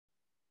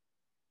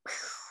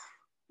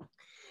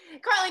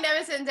Carly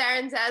Nevis and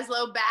Darren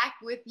Zaslow back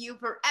with you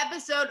for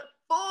episode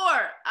 4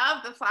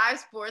 of the Five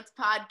Sports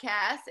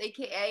Podcast,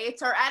 aka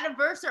it's our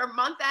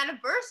month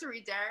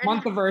anniversary, Darren.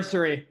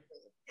 Month-iversary.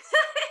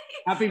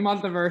 Happy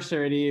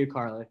month-iversary to you,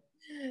 Carly.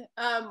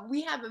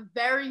 We have a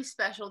very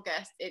special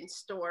guest in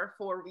store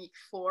for week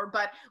 4,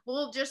 but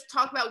we'll just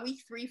talk about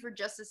week 3 for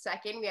just a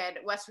second. We had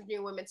West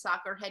Virginia women's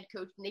soccer head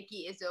coach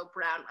Nikki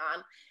Izzo-Brown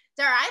on.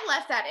 Darren, I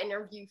left that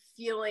interview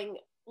feeling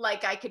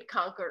like I could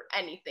conquer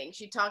anything.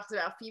 She talks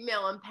about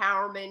female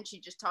empowerment. She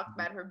just talked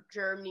about her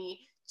journey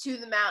to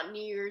the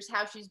Mountaineers,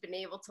 how she's been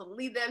able to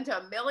lead them to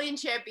 1 million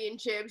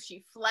championships.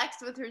 She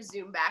flexed with her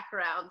Zoom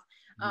background.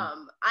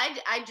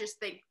 I just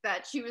think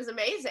that she was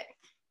amazing.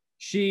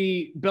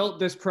 She built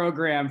this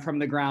program from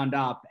the ground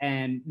up,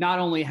 and not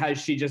only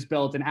has she just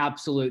built an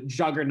absolute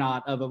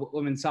juggernaut of a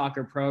women's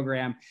soccer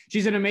program,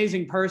 she's an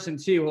amazing person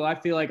too, who I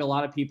feel like a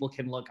lot of people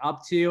can look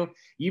up to.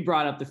 You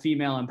brought up the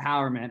female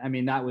empowerment. I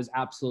mean, that was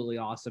absolutely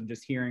awesome.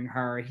 Just hearing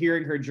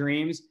her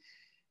dreams.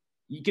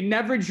 You can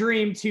never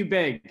dream too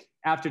big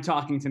after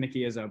talking to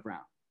Nikki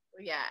Izzo-Brown.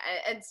 Yeah,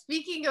 and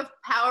speaking of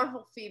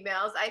powerful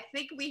females, I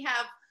think we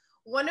have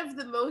one of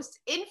the most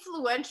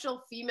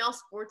influential female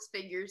sports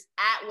figures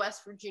at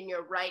West Virginia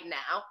right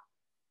now,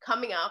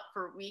 coming up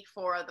for week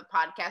 4 of the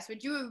podcast.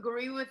 Would you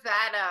agree with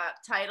that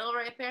title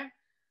right there?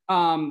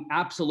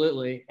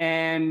 Absolutely.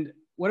 And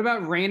what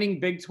about reigning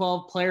Big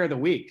 12 Player of the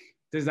Week?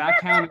 Does that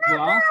count as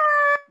well?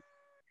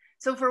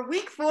 So for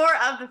week 4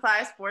 of the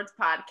Five Sports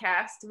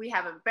Podcast, we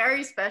have a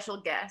very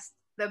special guest,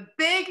 the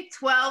Big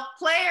 12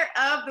 Player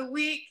of the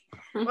Week,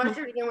 West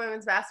Virginia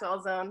Women's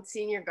Basketball Zone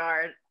senior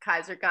guard,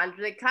 Kaiser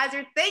Gondrezick.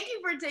 Kaiser, thank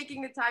you for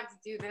taking the time to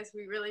do this.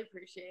 We really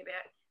appreciate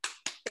it.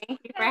 Thank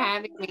you for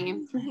having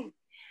me.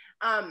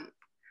 I'm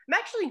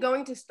actually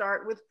going to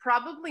start with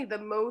probably the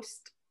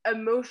most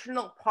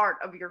emotional part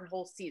of your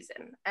whole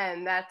season,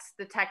 and that's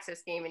the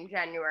Texas game in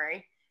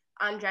January,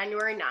 on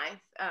January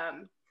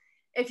 9th.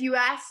 If you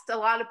asked a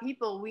lot of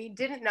people, we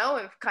didn't know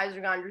if Kaiser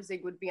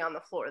Gondrezick would be on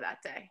the floor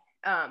that day.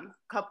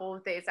 Couple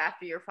of days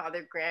after your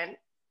father, Grant,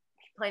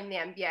 played in the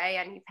NBA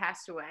and he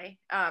passed away.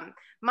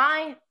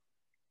 My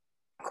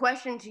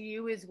question to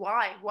you is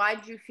why? Why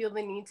did you feel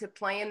the need to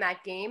play in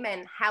that game,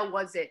 and how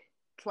was it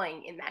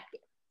playing in that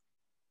game?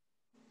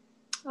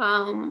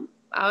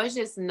 I was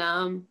just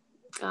numb.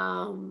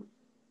 I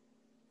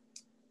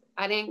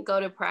didn't go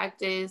to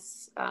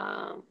practice.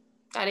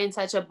 I didn't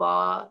touch a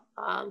ball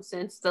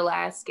since the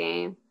last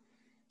game,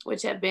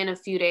 which had been a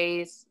few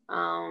days.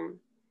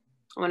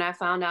 When I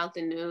found out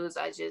the news,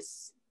 I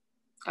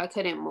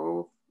couldn't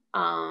move.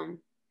 And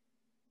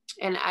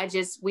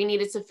we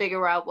needed to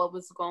figure out what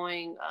was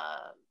going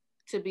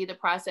to be the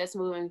process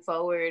moving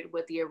forward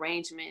with the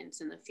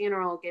arrangements and the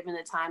funeral, given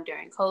the time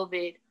during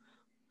COVID.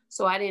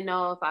 So I didn't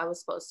know if I was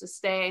supposed to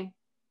stay.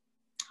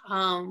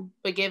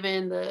 But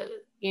given the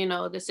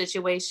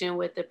situation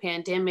with the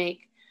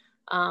pandemic,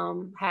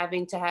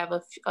 having to have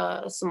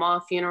a small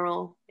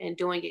funeral and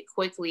doing it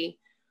quickly,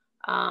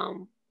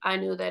 I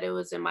knew that it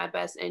was in my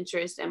best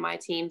interest and my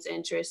team's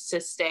interest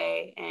to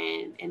stay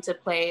and to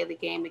play the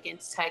game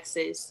against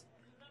Texas,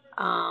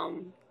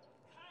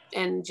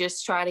 and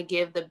just try to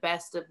give the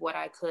best of what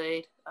I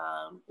could.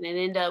 And it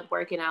ended up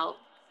working out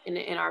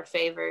in our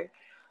favor.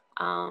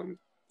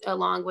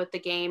 Along with the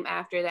game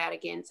after that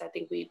I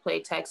think we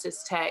played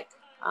Texas Tech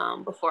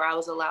before I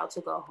was allowed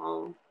to go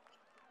home.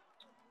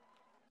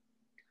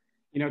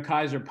 You know,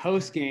 Kaiser,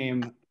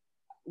 post-game,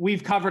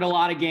 we've covered a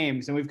lot of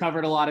games and we've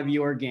covered a lot of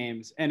your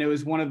games, and it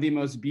was one of the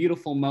most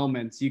beautiful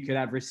moments you could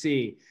ever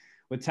see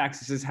with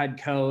Texas's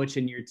head coach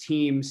and your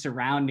team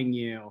surrounding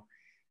you.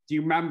 Do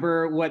you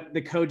remember what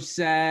the coach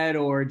said,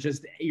 or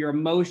just your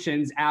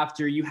emotions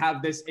after you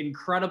have this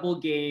incredible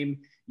game,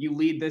 you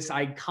lead this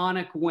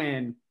iconic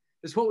win?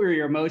 Just what were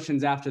your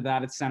emotions after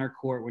that at center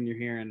court when you're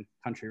here in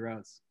Country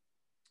Roads?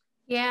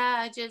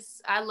 Yeah,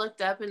 I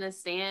looked up in the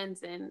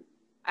stands and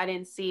I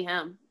didn't see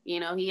him. You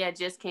know, he had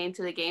just came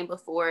to the game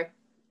before.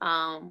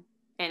 And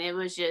it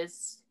was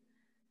just,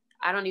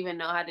 I don't even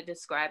know how to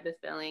describe the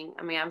feeling.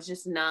 I mean, I was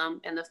just numb.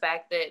 And the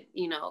fact that,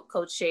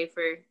 Coach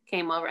Schaefer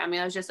came over, I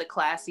mean, it was just a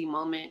classy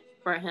moment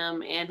for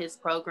him and his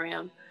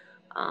program.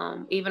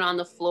 Even on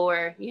the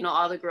floor,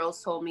 all the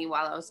girls told me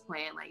while I was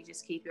playing, like,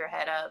 just keep your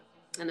head up.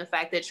 And the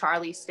fact that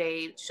Charlie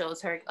stayed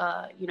shows her,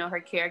 her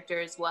character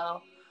as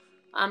well.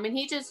 And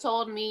he just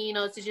told me,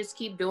 to just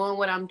keep doing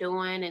what I'm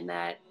doing, and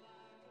that,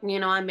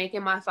 I'm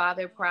making my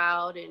father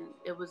proud. And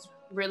it was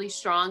really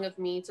strong of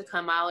me to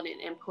come out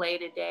and play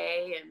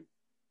today.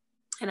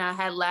 And I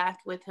had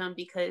laughed with him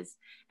because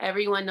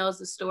everyone knows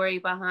the story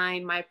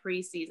behind my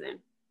preseason,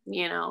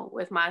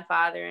 with my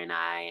father and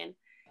I. And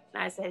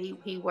I said,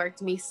 he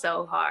worked me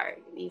so hard.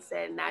 And he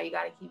said, now you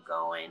got to keep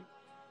going.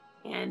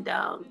 And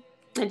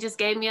just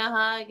gave me a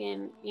hug,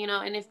 and,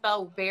 and it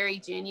felt very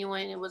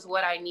genuine. It was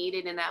what I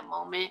needed in that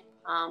moment.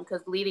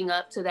 Because leading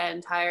up to that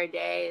entire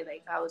day,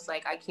 like, I was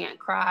like, I can't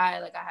cry.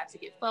 Like, I have to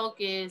get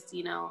focused,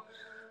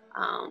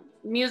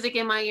 music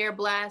in my ear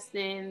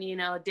blasting,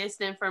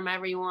 distant from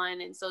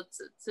everyone. And so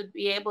to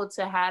be able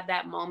to have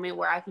that moment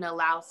where I can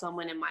allow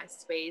someone in my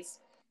space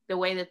the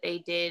way that they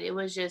did. It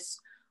was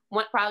just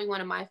probably one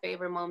of my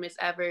favorite moments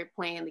ever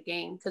playing the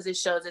game, because it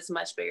shows it's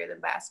much bigger than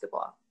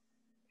basketball.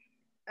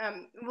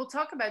 We'll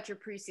talk about your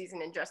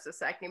preseason in just a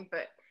second,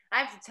 but I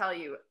have to tell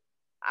you,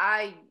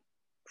 I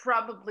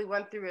probably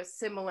went through a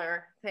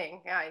similar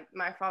thing.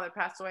 My father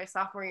passed away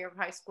sophomore year of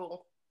high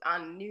school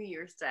on New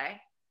Year's Day.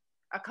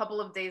 A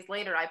couple of days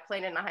later, I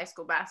played in a high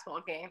school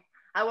basketball game.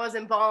 I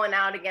wasn't balling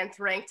out against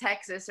ranked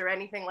Texas or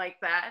anything like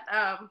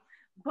that.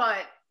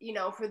 But, you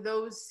know, for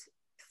those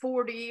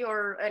 40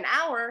 or an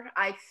hour,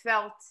 I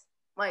felt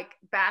like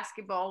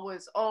basketball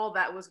was all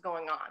that was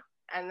going on.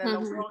 And then the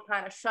world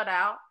kind of shut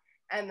out.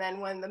 And then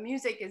when the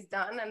music is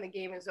done and the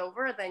game is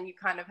over, then you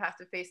kind of have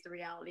to face the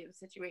reality of the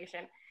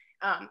situation.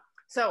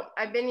 So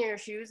I've been in your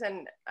shoes,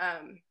 and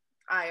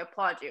I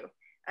applaud you.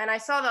 And I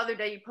saw the other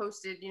day you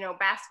posted, you know,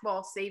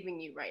 basketball saving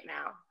you right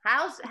now.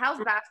 How's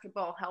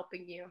basketball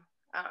helping you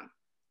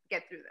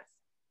get through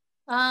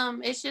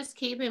this? It's just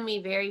keeping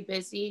me very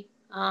busy.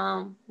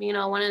 You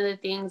know, one of the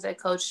things that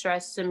Coach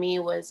stressed to me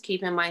was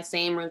keeping my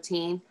same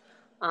routine.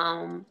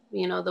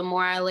 You know, the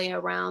more I lay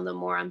around, the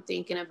more I'm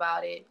thinking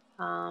about it.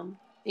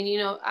 And, you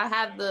know, I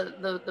have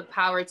the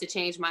power to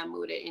change my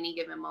mood at any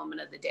given moment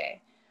of the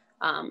day.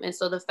 And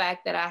so the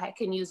fact that I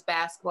can use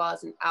basketball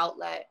as an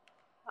outlet,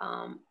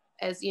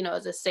 as, you know,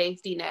 as a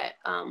safety net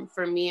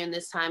for me in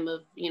this time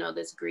of, you know,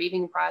 this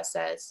grieving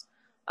process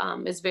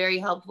is very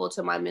helpful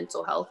to my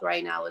mental health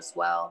right now as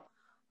well.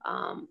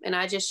 And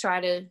I just try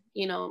to,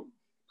 you know,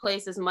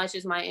 place as much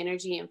as my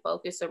energy and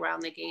focus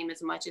around the game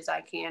as much as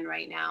I can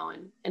right now.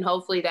 And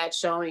hopefully that's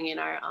showing in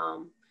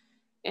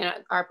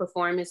our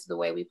performance, the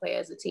way we play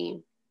as a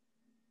team.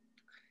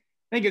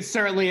 I think it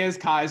certainly is,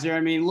 Kaiser.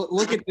 I mean,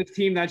 look at this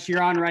team that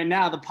you're on right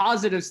now. The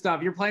positive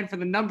stuff. You're playing for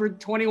the number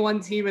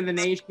 21 team in the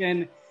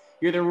nation.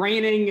 You're the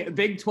reigning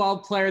Big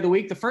 12 Player of the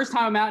Week. The first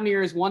time a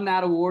Mountaineer has won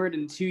that award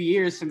in 2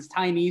 years since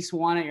Ty Neese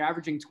won it. You're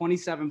averaging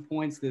 27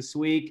 points this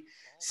week.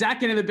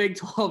 Second in the Big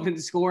 12 in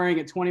scoring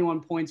at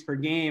 21 points per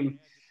game.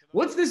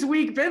 What's this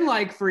week been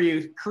like for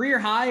you? Career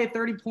high at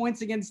 30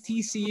 points against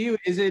TCU.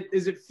 Is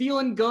it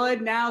feeling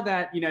good now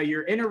that, you know,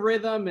 you're in a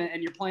rhythm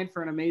and you're playing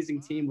for an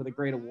amazing team with a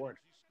great award?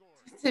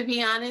 To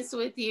be honest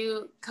with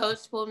you,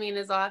 Coach pulled me in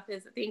his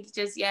office, I think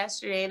just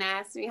yesterday, and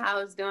asked me how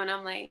I was doing.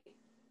 I'm like,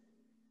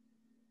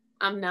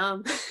 I'm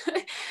numb.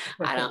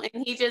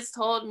 And he just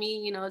told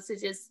me, you know, to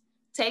just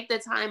take the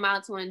time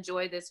out to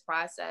enjoy this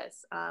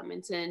process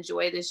and to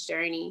enjoy this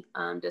journey,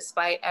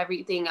 despite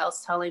everything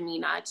else telling me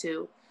not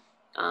to.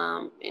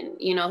 And,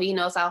 you know, he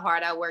knows how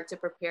hard I work to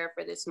prepare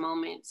for this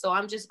moment. So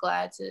I'm just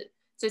glad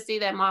to see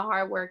that my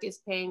hard work is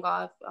paying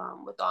off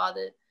with all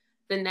the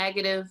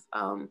negative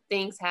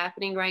things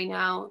happening right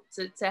now.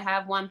 To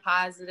have one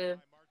positive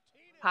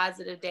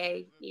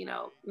day, you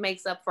know,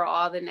 makes up for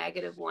all the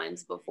negative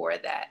ones before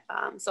that.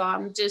 So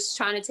I'm just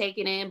trying to take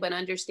it in, but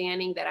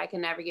understanding that I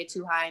can never get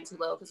too high and too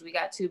low, because we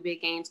got 2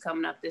 big games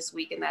coming up this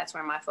week, and that's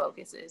where my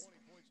focus is.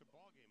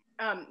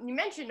 You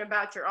mentioned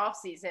about your off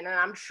season, and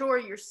I'm sure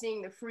you're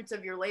seeing the fruits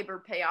of your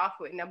labor pay off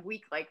in a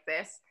week like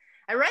this.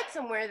 I read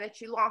somewhere that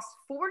you lost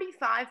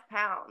 45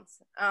 pounds.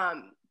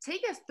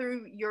 Take us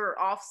through your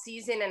off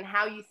season and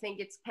how you think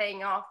it's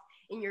paying off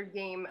in your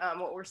game,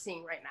 what we're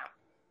seeing right now.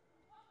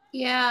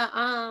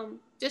 Yeah,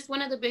 just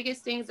one of the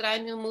biggest things that I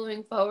knew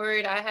moving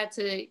forward, I had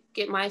to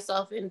get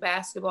myself in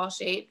basketball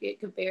shape, get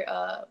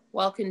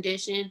well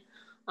conditioned.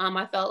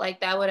 I felt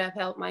like that would have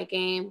helped my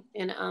game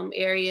in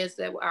areas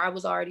that I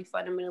was already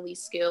fundamentally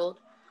skilled.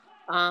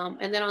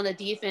 And then on the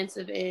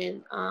defensive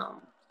end,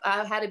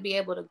 I had to be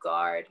able to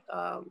guard,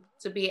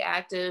 to be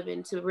active,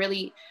 and to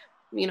really,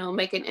 you know,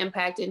 make an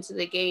impact into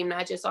the game,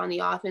 not just on the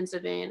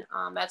offensive end.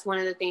 That's one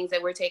of the things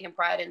that we're taking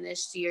pride in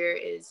this year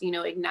is, you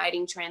know,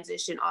 igniting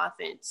transition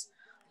offense.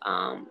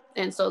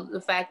 And so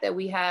the fact that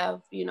we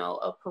have, you know,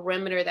 a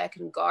perimeter that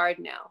can guard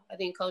now. I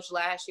think Coach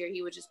last year,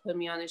 he would just put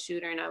me on the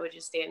shooter and I would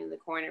just stand in the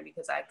corner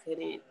because I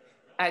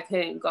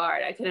couldn't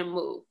guard. I couldn't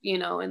move, you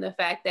know, and the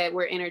fact that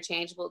we're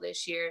interchangeable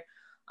this year,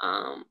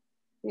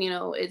 you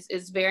know,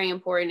 it's very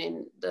important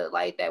in the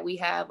light that we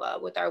have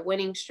with our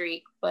winning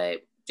streak,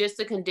 but just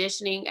the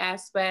conditioning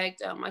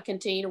aspect. I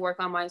continue to work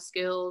on my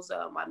skills,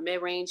 my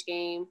mid-range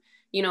game,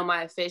 you know,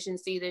 my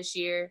efficiency this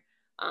year,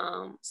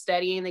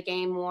 studying the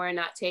game more,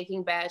 not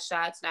taking bad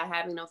shots, not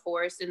having no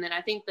force. And then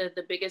I think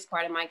the biggest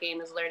part of my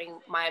game is learning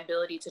my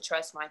ability to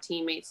trust my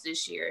teammates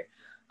this year.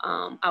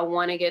 I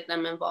want to get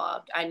them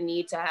involved. I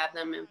need to have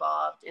them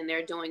involved, and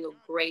they're doing a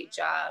great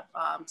job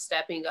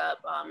stepping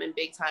up in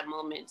big time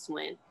moments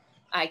when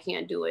I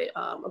can't do it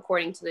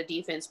according to the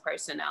defense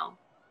personnel.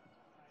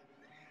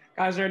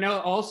 Guys, I know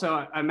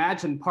also, I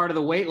imagine part of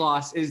the weight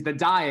loss is the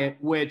diet,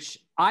 which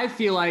I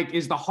feel like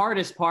is the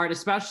hardest part,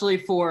 especially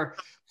for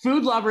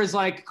food lovers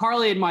like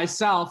Carly and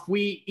myself.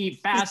 We eat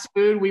fast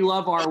food. We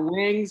love our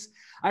wings.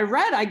 I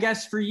read, I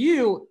guess for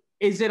you,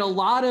 is it a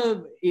lot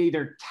of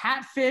either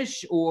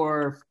catfish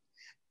or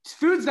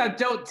foods that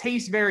don't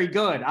taste very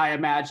good, I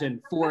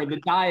imagine, for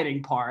the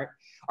dieting part?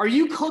 Are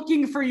you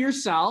cooking for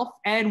yourself?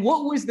 And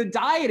what was the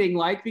dieting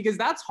like? Because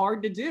that's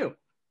hard to do.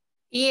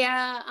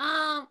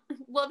 Yeah,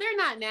 well, they're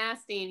not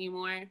nasty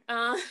anymore.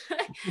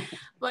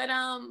 But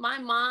my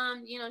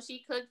mom, you know,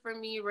 she cooked for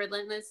me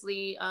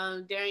relentlessly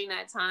during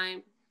that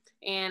time.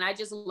 And I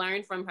just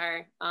learned from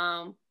her,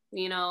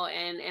 you know,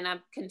 and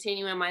I'm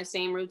continuing my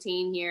same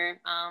routine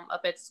here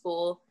up at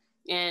school.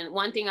 And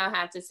one thing I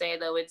have to say,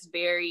 though, it's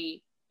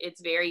very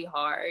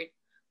hard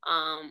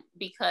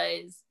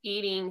because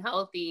eating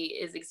healthy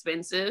is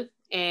expensive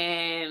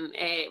and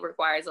it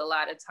requires a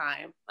lot of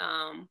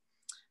time.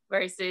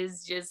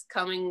 Versus just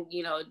coming,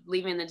 you know,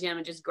 leaving the gym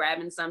and just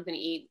grabbing something to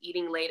eat,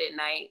 eating late at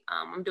night.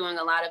 I'm doing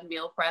a lot of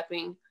meal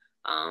prepping.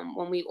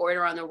 When we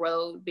order on the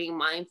road, being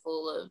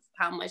mindful of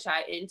how much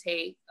I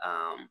intake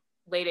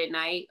late at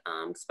night,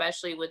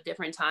 especially with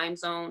different time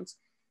zones,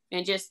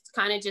 and just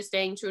kind of just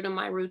staying true to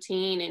my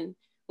routine. And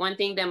one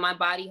thing that my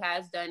body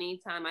has done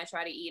anytime I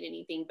try to eat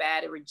anything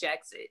bad, it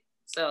rejects it.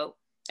 So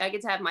I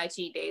get to have my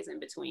cheat days in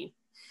between.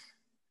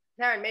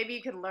 Taryn, maybe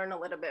you can learn a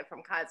little bit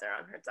from Kaiser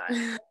on her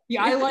side.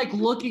 Yeah, I like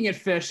looking at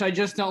fish. I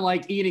just don't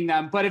like eating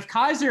them. But if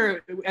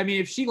Kaiser, I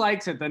mean, if she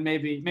likes it, then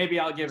maybe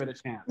I'll give it a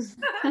chance.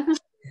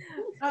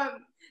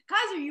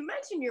 Kaiser, you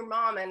mentioned your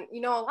mom, and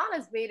you know a lot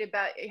is made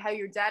about how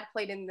your dad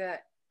played in the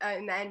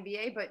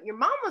NBA, but your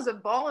mom was a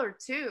baller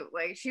too.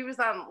 Like she was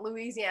on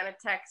Louisiana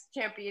Tech's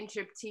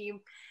championship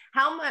team.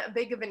 How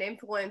big of an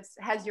influence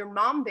has your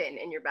mom been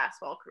in your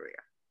basketball career?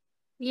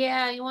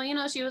 Yeah, well, you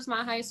know, she was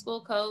my high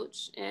school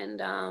coach,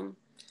 and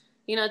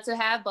you know, to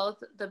have both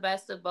the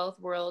best of both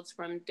worlds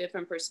from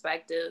different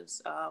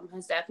perspectives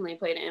has definitely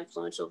played an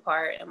influential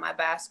part in my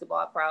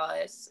basketball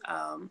prowess.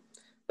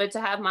 But to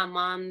have my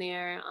mom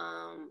there,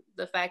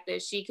 the fact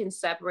that she can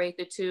separate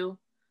the two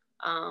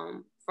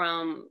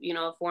from, you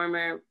know, a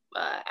former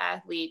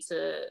athlete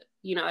to,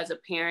 you know, as a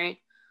parent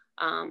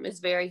is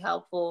very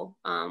helpful.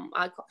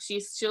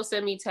 She'll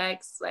send me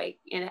texts like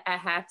at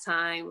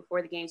halftime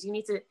before the games, you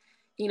need to,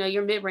 you know,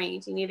 your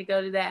mid-range, you need to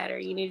go to that, or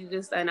you need to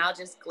just, and I'll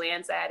just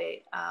glance at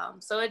it.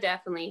 So it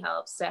definitely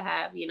helps to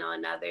have, you know,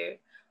 another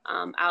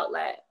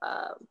outlet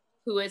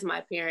who is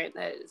my parent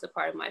that is a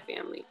part of my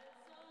family.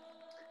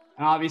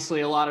 And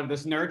obviously a lot of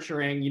this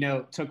nurturing, you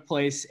know, took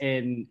place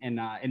in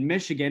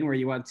Michigan, where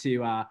you went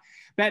to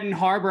Benton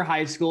Harbor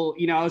High School.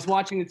 You know, I was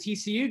watching the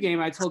TCU game.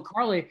 I told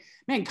Carly,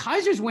 man,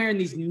 Kaiser's wearing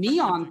these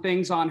neon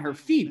things on her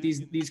feet,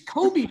 these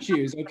Kobe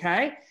shoes,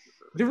 okay?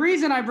 The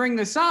reason I bring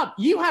this up,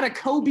 you had a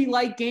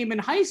Kobe-like game in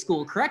high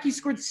school, correct? You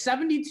scored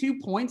 72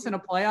 points in a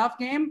playoff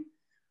game.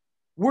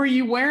 Were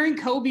you wearing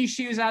Kobe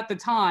shoes at the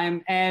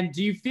time? And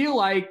do you feel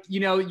like, you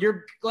know,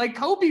 you're like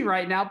Kobe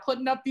right now,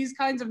 putting up these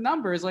kinds of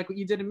numbers like what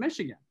you did in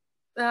Michigan?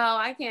 Oh,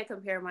 I can't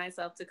compare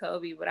myself to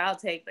Kobe, but I'll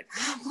take the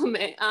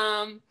compliment.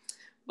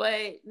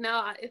 But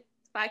no, if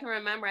I can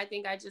remember, I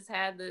think I just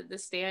had the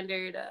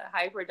standard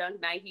Hyper Dunk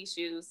Nike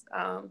shoes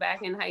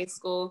back in high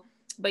school.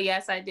 But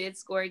yes, I did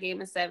score a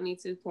game of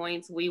 72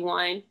 points. We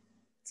won.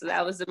 So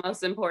that was the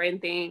most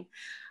important thing.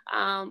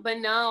 But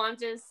no, I'm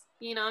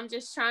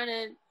just trying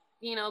to,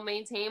 you know,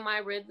 maintain my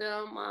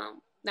rhythm,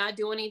 not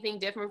do anything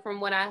different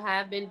from what I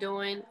have been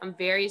doing. I'm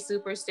very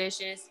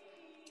superstitious.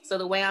 So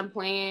the way I'm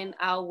playing,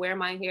 I'll wear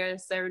my hair a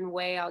certain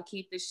way. I'll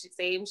keep the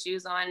same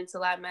shoes on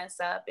until I mess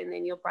up, and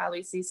then you'll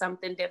probably see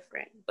something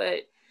different.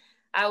 But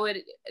I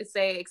would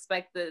say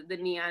expect the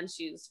neon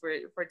shoes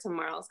for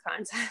tomorrow's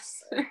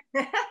contest.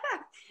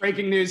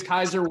 Breaking news,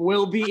 Kaiser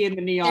will be in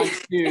the neon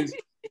shoes.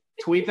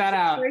 Tweet that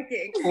out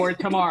for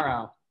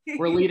tomorrow.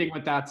 We're leading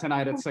with that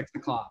tonight at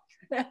 6:00.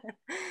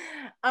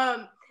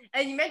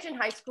 And you mentioned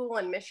high school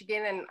in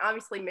Michigan, and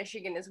obviously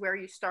Michigan is where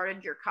you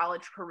started your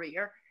college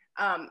career.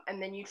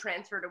 And then you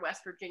transferred to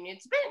West Virginia.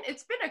 It's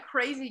been a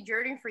crazy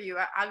journey for you.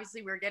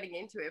 Obviously, we're getting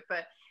into it,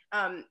 but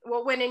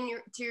what went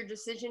into your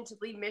decision to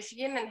leave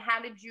Michigan, and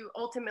how did you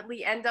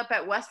ultimately end up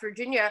at West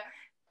Virginia,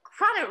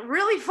 kind of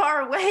really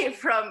far away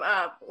from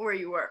where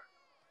you were?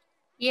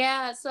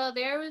 Yeah, so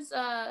there was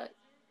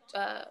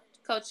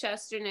Coach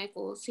Chester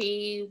Nichols.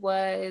 He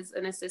was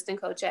an assistant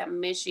coach at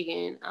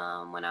Michigan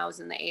when I was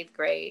in the 8th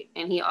grade,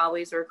 and he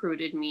always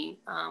recruited me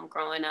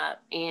growing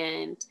up.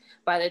 And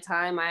by the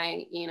time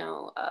I,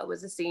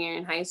 was a senior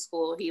in high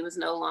school, he was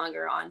no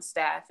longer on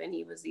staff, and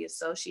he was the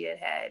associate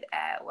head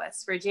at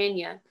West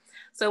Virginia.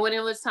 So when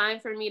it was time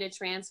for me to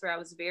transfer, I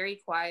was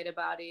very quiet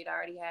about it. I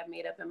already had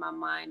made up in my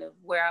mind of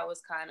where I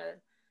was kind of,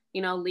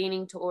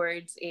 leaning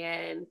towards,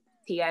 and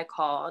he had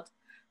called.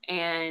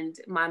 And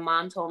my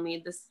mom told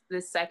me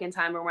this second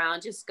time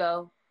around, just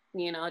go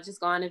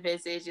on a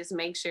visit, just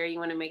make sure you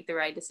want to make the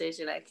right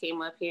decision. I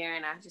came up here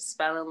and I just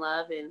fell in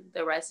love, and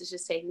the rest is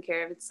just taking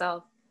care of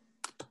itself.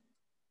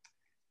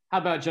 How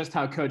about just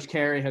how Coach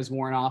Carey has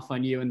worn off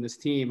on you and this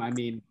team? I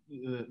mean,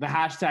 the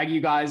hashtag you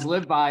guys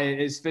live by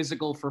is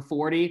physical for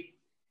 40.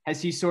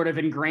 Has he sort of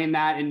ingrained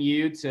that in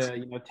you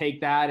to,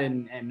 take that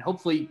and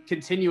hopefully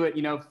continue it,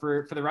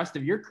 for the rest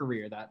of your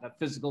career, that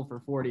physical for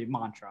 40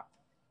 mantra?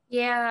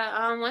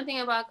 Yeah, one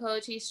thing about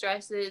Coach, he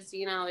stresses,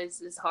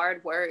 is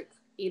hard work,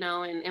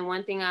 and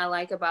one thing I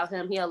like about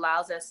him, he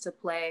allows us to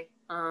play.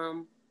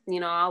 I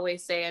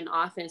always say an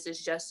offense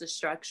is just a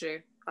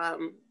structure.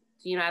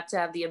 You have to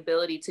have the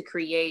ability to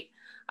create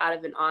out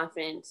of an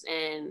offense.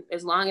 And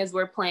as long as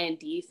we're playing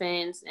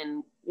defense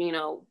and, you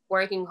know,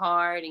 working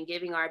hard and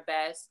giving our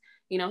best,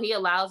 you know, he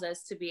allows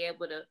us to be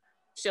able to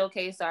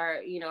showcase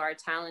our, you know, our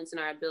talents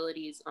and our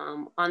abilities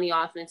on the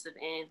offensive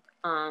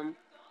end.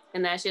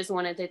 And that's just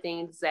one of the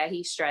things that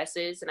he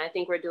stresses. And I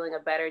think we're doing a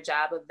better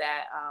job of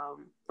that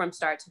from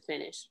start to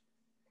finish.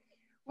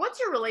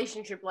 What's your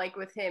relationship like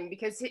with him?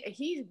 Because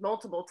he's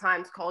multiple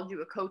times called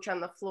you a coach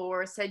on the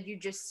floor, said you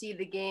just see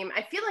the game.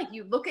 I feel like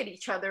you look at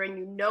each other and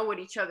you know what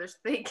each other's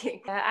thinking.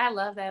 I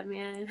love that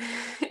man.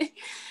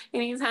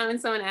 Anytime when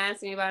someone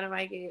asks me about him,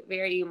 I get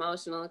very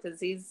emotional because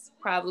he's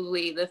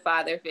probably the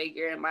father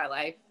figure in my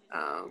life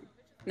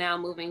now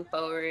moving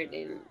forward.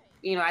 And,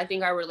 you know, I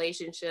think our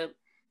relationship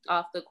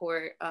off the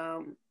court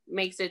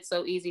makes it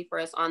so easy for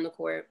us on the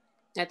court.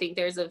 I think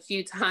there's a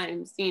few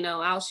times, you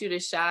know, I'll shoot a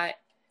shot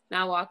and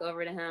I'll walk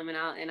over to him and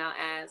I'll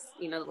ask,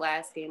 you know, the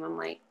last game, I'm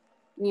like,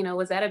 you know,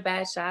 was that a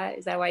bad shot?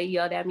 Is that why you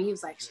yelled at me? He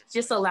was like,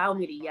 just allow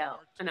me to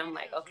yell. And I'm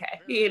like, okay,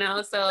 you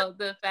know, so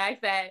the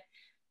fact that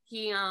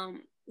he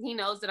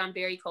knows that I'm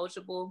very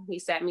coachable. He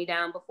sat me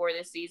down before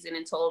this season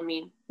and told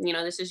me, you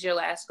know, this is your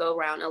last go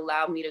round.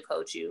 Allow me to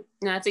coach you.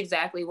 And that's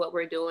exactly what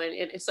we're doing.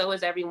 And so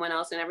is everyone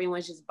else. And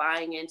everyone's just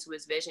buying into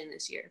his vision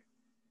this year.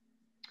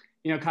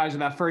 You know, Kizer,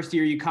 that first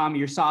year you come,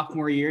 your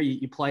sophomore year,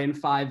 you play in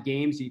 5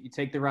 games, you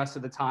take the rest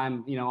of the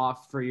time, you know,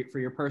 off for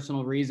your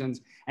personal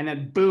reasons. And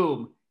then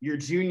boom, your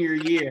junior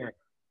year,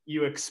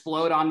 you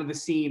explode onto the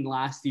scene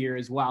last year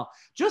as well.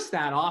 Just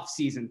that off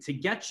season to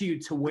get you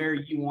to where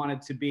you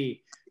wanted to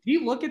be. Do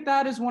you look at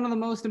that as one of the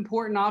most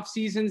important off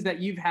seasons that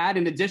you've had,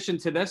 in addition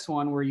to this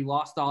one where you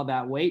lost all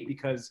that weight?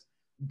 Because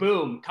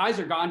boom,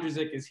 Kizer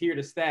Gondrezick is here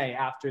to stay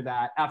after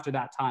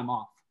that time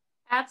off.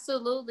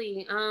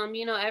 Absolutely.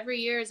 You know, every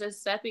year is a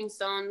stepping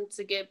stone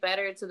to get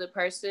better to the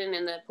person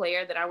and the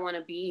player that I want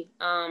to be.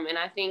 And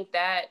I think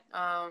that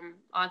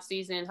off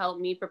season helped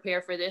me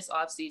prepare for this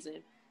off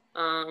season.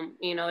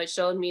 You know, it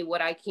showed me what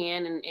I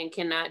can and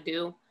cannot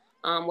do,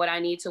 what I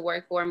need to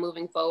work for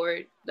moving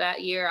forward.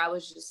 That year, I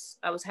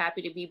was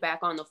happy to be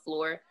back on the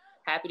floor,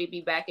 happy to be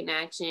back in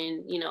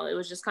action. You know, it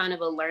was just kind of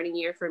a learning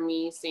year for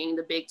me, seeing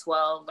the Big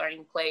 12,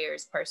 learning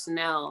players,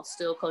 personnel,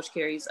 still Coach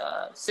Carey's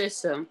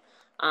system.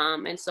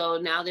 And so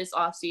now this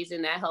off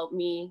season, that helped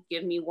me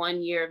give me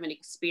 1 year of an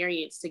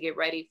experience to get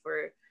ready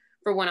for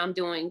what I'm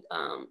doing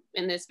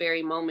in this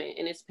very moment,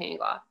 and it's paying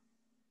off.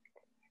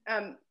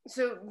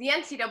 So the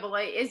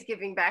NCAA is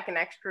giving back an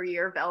extra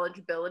year of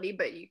eligibility,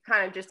 but you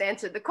kind of just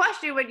answered the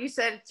question when you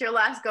said it's your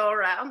last go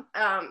around.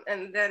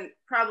 And then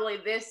probably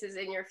this is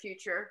in your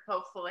future,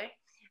 hopefully.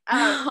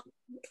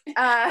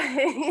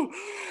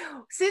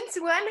 Since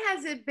when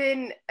has it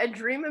been a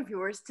dream of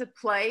yours to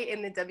play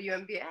in the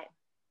WNBA?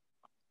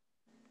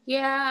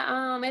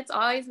 Yeah, it's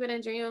always been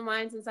a dream of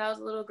mine since I was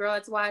a little girl.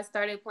 It's why I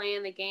started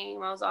playing the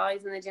game. I was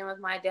always in the gym with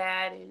my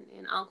dad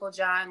and Uncle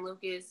John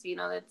Lucas, you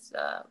know, that's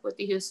with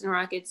the Houston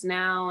Rockets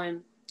now.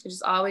 And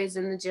just always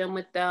in the gym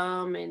with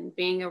them and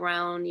being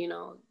around, you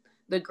know,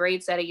 the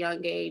greats at a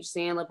young age,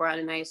 seeing LeBron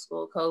in high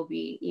school,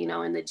 Kobe, you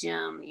know, in the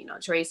gym, you know,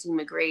 Tracy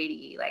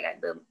McGrady,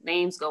 like the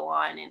names go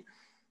on. And,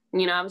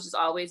 you know, I was just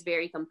always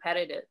very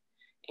competitive.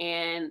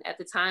 And at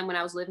the time when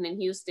I was living in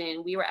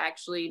Houston, we were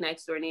actually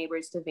next door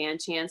neighbors to Van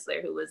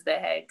Chancellor, who was the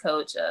head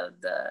coach of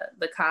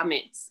the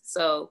Comets.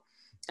 So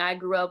I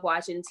grew up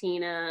watching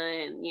Tina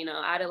and, you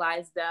know,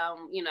 idolized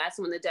them. You know, that's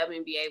when the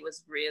WNBA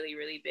was really,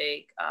 really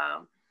big.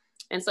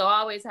 And so I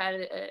always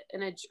had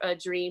a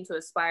dream to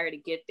aspire to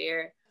get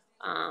there.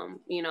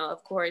 You know,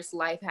 of course,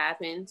 life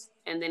happens,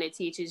 and then it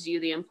teaches you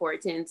the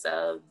importance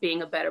of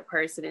being a better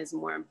person is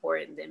more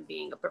important than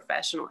being a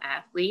professional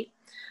athlete.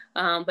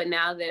 But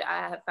now that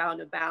I have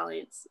found a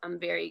balance, I'm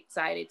very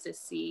excited to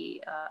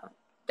see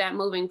that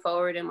moving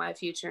forward in my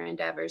future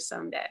endeavors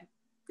someday,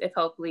 if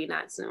hopefully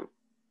not soon.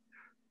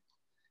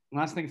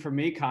 Last thing for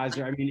me,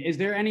 Kizer, I mean, is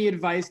there any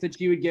advice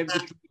that you would give to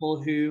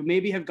people who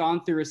maybe have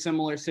gone through a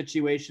similar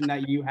situation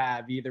that you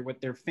have, either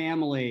with their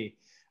family,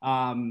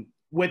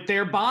 with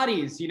their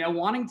bodies, you know,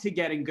 wanting to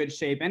get in good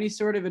shape? Any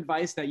sort of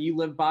advice that you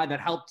live by that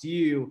helped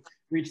you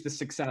reach the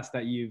success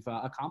that you've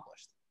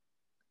accomplished?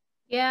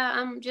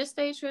 Yeah, just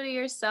stay true to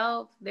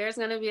yourself. There's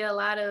going to be a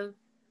lot of,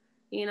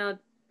 you know,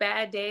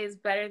 bad days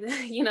better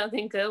than, you know,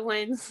 than good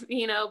ones,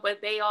 you know,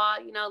 but they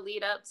all, you know,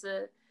 lead up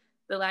to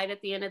the light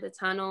at the end of the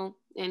tunnel.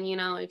 And, you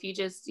know, if you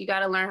got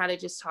to learn how to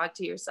just talk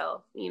to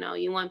yourself. You know,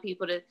 you want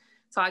people to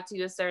talk to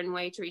you a certain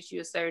way, treat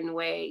you a certain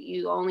way.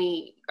 You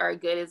only are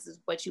good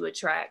as what you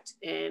attract.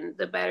 And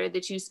the better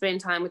that you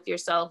spend time with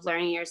yourself,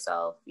 learning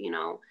yourself, you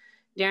know,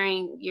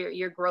 during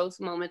your growth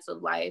moments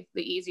of life,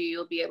 the easier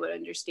you'll be able to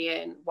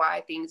understand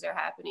why things are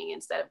happening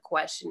instead of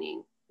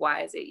questioning,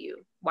 why is it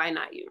you? Why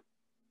not you?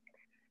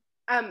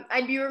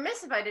 I'd be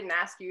remiss if I didn't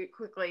ask you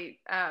quickly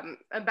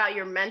about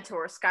your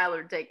mentor,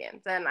 Skylar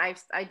Diggins. And I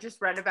just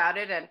read about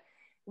it. And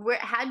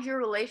how did your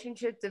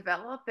relationship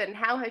develop, and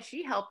how has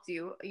she helped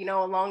you, you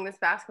know, along this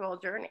basketball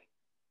journey?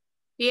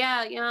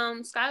 Yeah,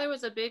 Skylar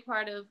was a big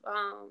part of,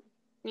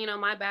 you know,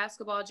 my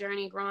basketball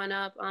journey growing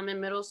up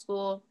in middle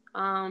school.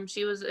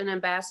 She was an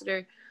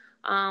ambassador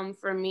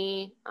for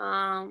me,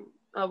 a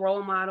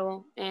role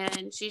model.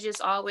 And she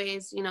just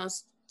always, you know,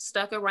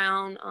 stuck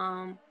around.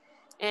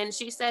 And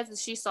she says that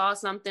she saw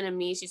something in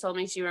me. She told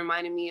me she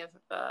reminded me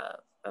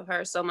of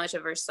her so much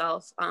of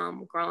herself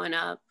growing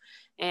up.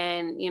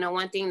 And, you know,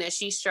 one thing that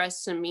she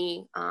stressed to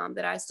me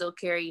that I still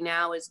carry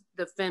now is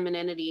the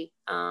femininity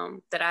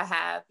that I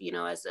have, you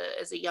know, as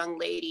a young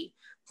lady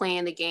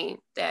playing the game,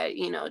 that,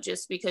 you know,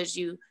 just because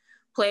you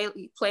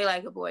play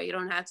like a boy, you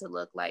don't have to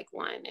look like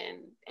one.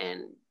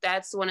 And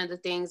that's one of the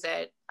things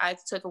that I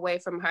took away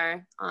from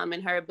her,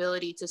 and her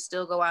ability to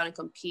still go out and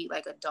compete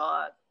like a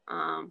dog.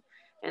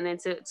 And then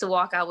to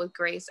walk out with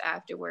grace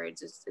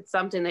afterwards, it's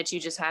something that you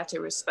just have to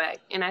respect.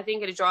 And I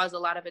think it draws a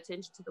lot of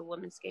attention to the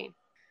women's game.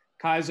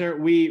 Kaiser,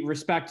 we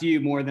respect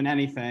you more than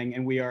anything,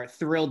 and we are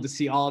thrilled to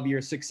see all of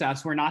your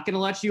success. We're not going to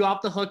let you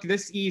off the hook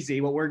this easy.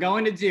 What we're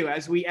going to do,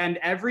 as we end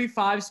every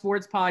Five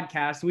Sports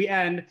podcast, we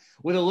end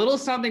with a little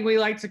something we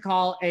like to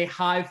call a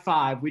high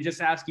five. We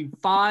just ask you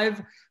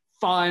 5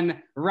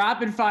 fun,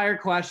 rapid-fire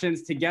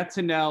questions to get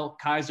to know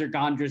Kaiser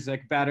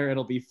Gondrezick better.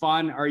 It'll be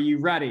fun. Are you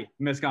ready,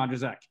 Miss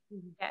Gondrezick?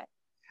 Okay.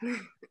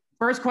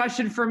 First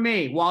question for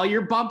me. While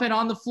you're bumping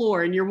on the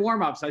floor in your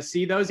warm-ups, I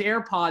see those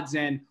AirPods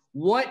in.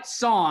 What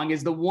song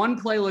is the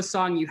one playlist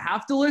song you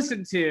have to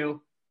listen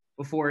to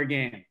before a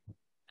game?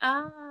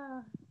 I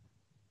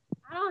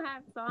don't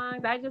have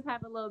songs. I just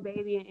have a Lil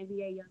Baby and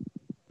NBA Young.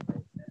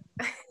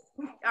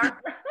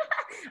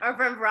 Our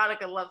friend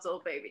Veronica loves Lil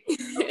Baby.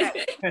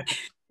 Okay.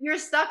 You're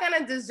stuck on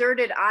a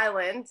deserted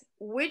island.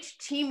 Which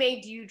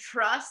teammate do you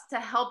trust to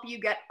help you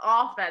get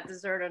off that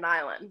deserted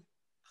island?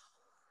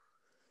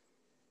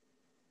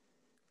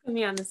 Put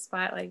me on the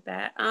spot like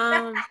that.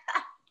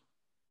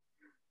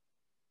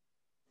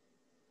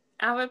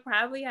 I would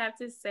probably have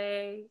to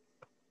say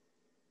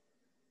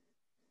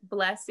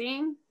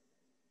Blessing.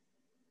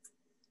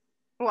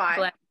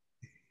 Why?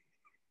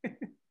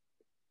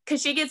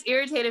 Because she gets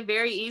irritated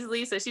very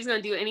easily, so she's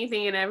going to do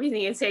anything and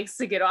everything it takes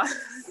to get off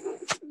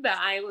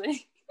the island.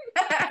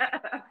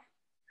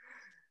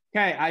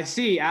 Okay, I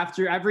see.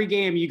 After every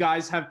game, you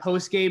guys have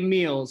post-game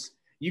meals.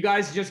 You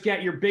guys just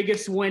get your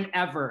biggest win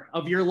ever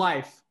of your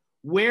life.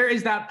 Where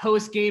is that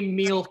post-game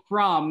meal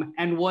from,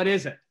 and what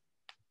is it?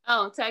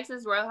 Oh,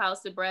 Texas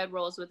Roadhouse, the bread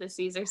rolls with a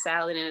Caesar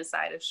salad and a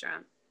side of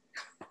shrimp.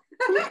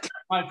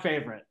 My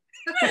favorite.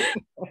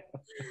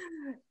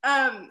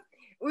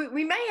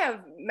 We may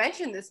have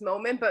mentioned this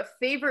moment, but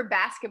favorite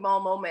basketball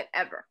moment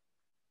ever?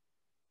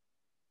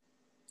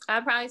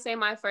 I'd probably say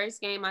my first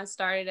game I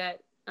started at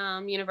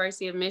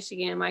University of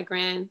Michigan. My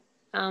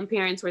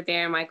grandparents were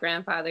there. My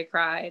grandfather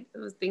cried.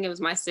 I think it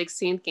was my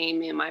 16th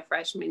game in my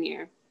freshman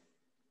year.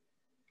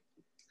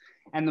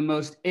 And the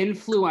most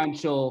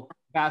influential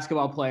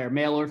basketball player,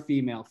 male or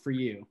female, for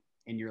you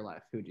in your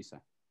life, who would you say?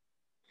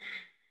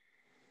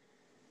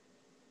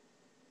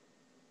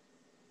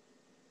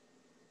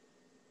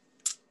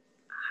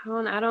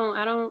 I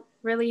don't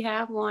really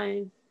have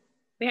one.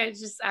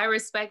 I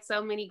respect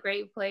so many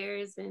great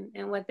players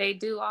and what they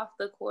do off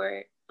the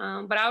court.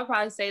 But I would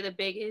probably say the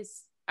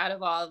biggest out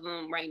of all of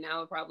them right now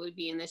would probably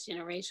be in this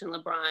generation,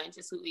 LeBron,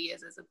 just who he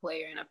is as a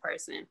player and a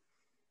person.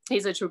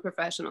 He's a true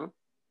professional.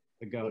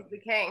 The GOAT. He's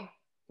the king.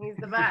 He's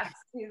the best.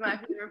 He's my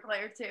favorite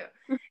player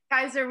too.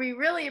 Kaiser, we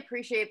really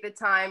appreciate the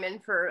time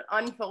and for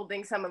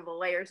unfolding some of the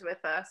layers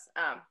with us.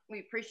 We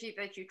appreciate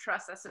that you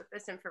trust us with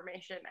this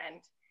information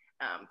and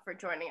for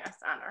joining us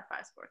on our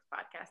Five Sports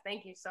podcast.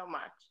 Thank you so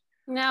much.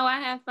 No,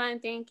 I had fun.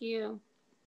 Thank you.